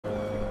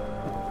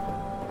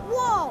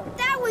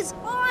was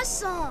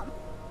awesome!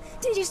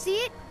 Did you see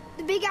it?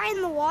 The big guy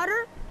in the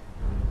water?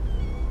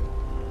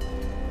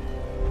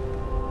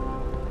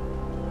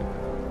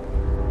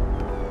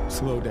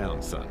 Slow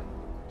down, son.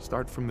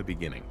 Start from the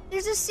beginning.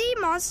 There's a sea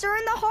monster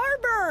in the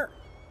harbor!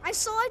 I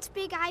saw its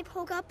big eye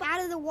poke up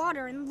out of the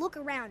water and look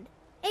around.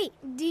 Hey,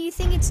 do you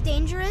think it's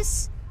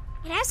dangerous?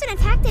 It hasn't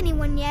attacked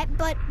anyone yet,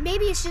 but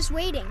maybe it's just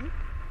waiting.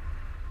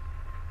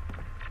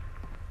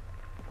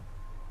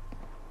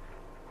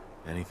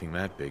 Anything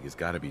that big has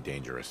got to be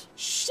dangerous.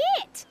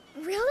 Shit!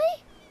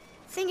 Really?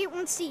 Think it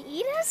wants to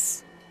eat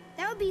us?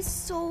 That would be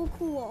so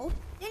cool.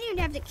 Then you'd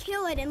have to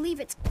kill it and leave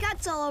its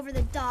guts all over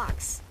the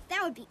docks.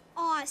 That would be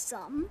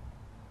awesome.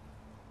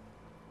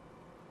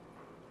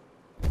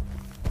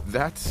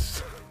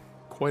 That's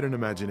quite an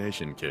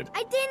imagination, kid.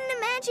 I didn't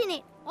imagine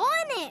it.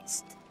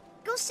 Honest.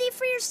 Go see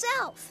for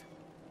yourself.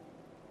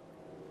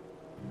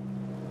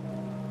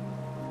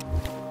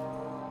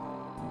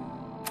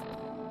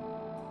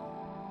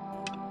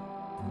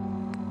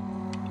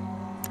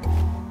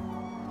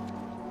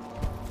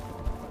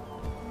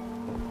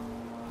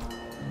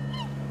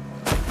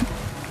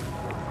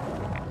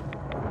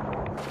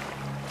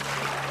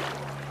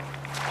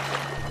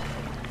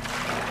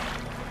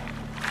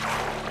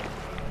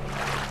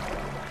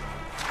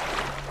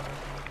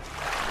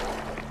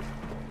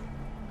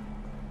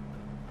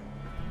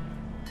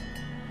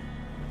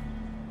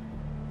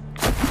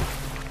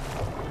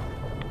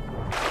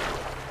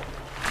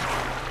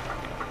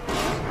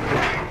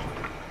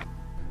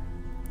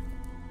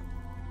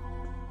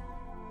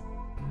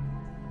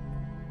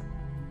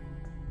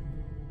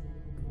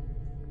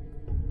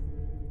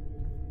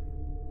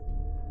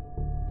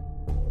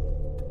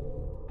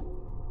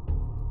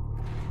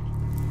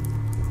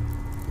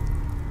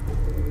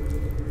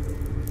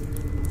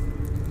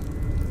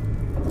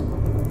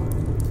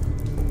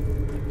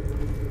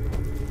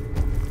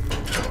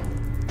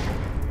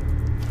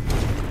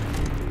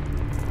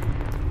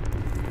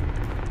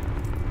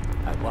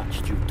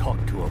 Watched you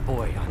talk to a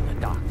boy on the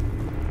dock.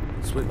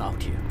 Swim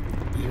out here.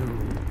 You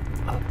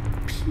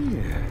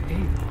appear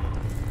able,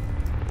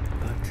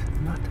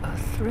 but not a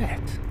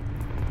threat.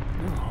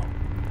 No.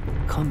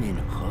 Come in,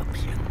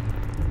 Hepian.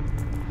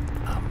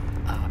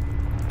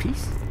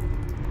 Peace?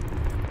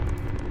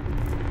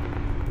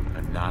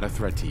 I'm not a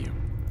threat to you.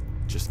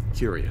 Just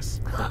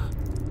curious.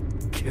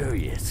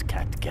 Curious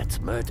cat gets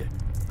murdered,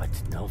 but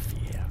no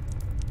fear.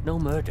 No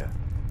murder.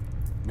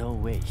 No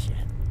Wei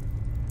Xian.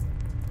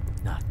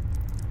 Not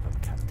from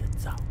Captain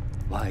Zhao.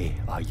 Why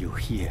are you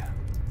here?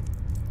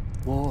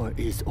 War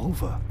is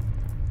over.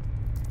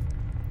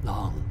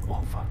 Long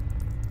over.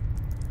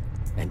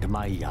 And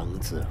my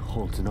Yangzi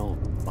holds no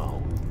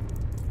Bao,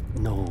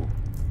 no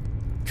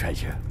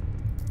treasure.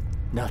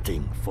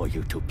 Nothing for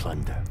you to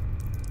plunder.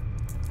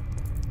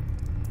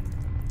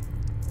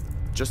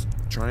 Just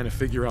trying to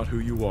figure out who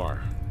you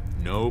are.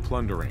 No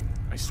plundering,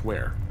 I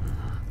swear.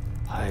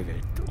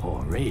 Pirate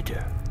or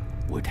raider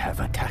would have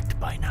attacked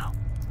by now.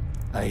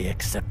 I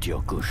accept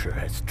your gusher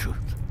as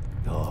truth.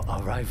 Your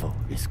arrival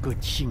is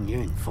good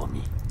Xingyun for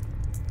me.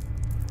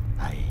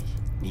 I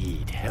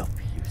need help,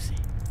 you see.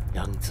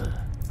 Yangzi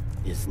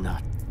is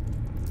not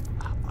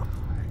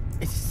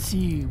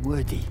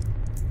seaworthy.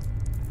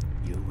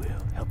 You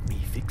will help me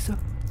fix her?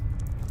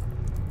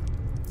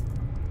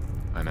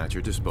 I'm at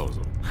your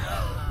disposal.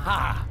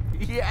 Ha!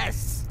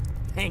 Yes!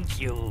 Thank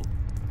you.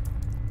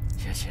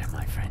 Yes,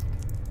 my friend.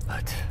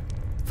 But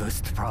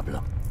first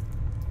problem.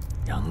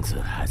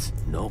 Yangzi has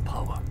no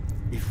power.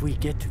 If we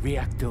get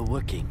reactor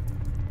working,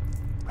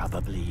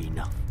 probably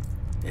enough.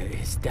 There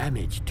is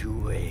damage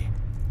to a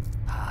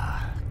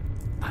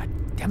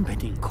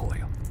dampening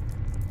coil.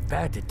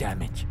 Bad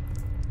damage.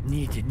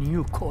 Need a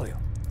new coil.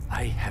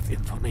 I have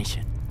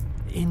information.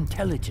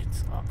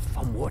 Intelligence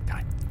from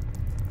wartime.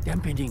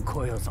 Dampening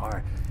coils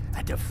are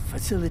at a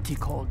facility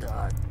called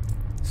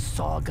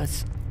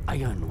Saugus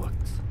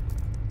Ironworks.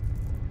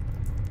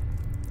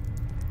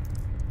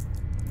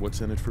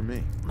 What's in it for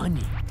me?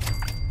 Money.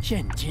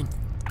 现金.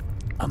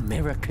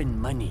 American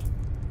money.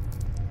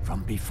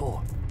 From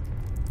before.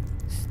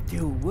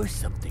 Still worth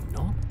something,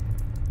 no?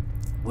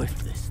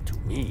 Worthless to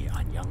me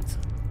on Yangzi.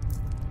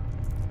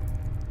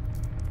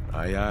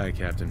 Aye, aye,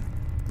 Captain.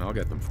 I'll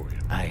get them for you.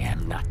 I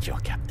am not your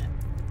captain.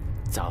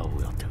 Zhao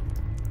will do.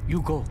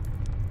 You go.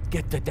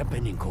 Get the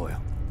dampening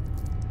coil.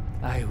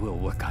 I will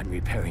work on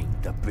repairing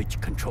the bridge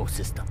control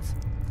systems.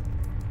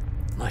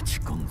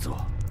 Much 工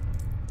作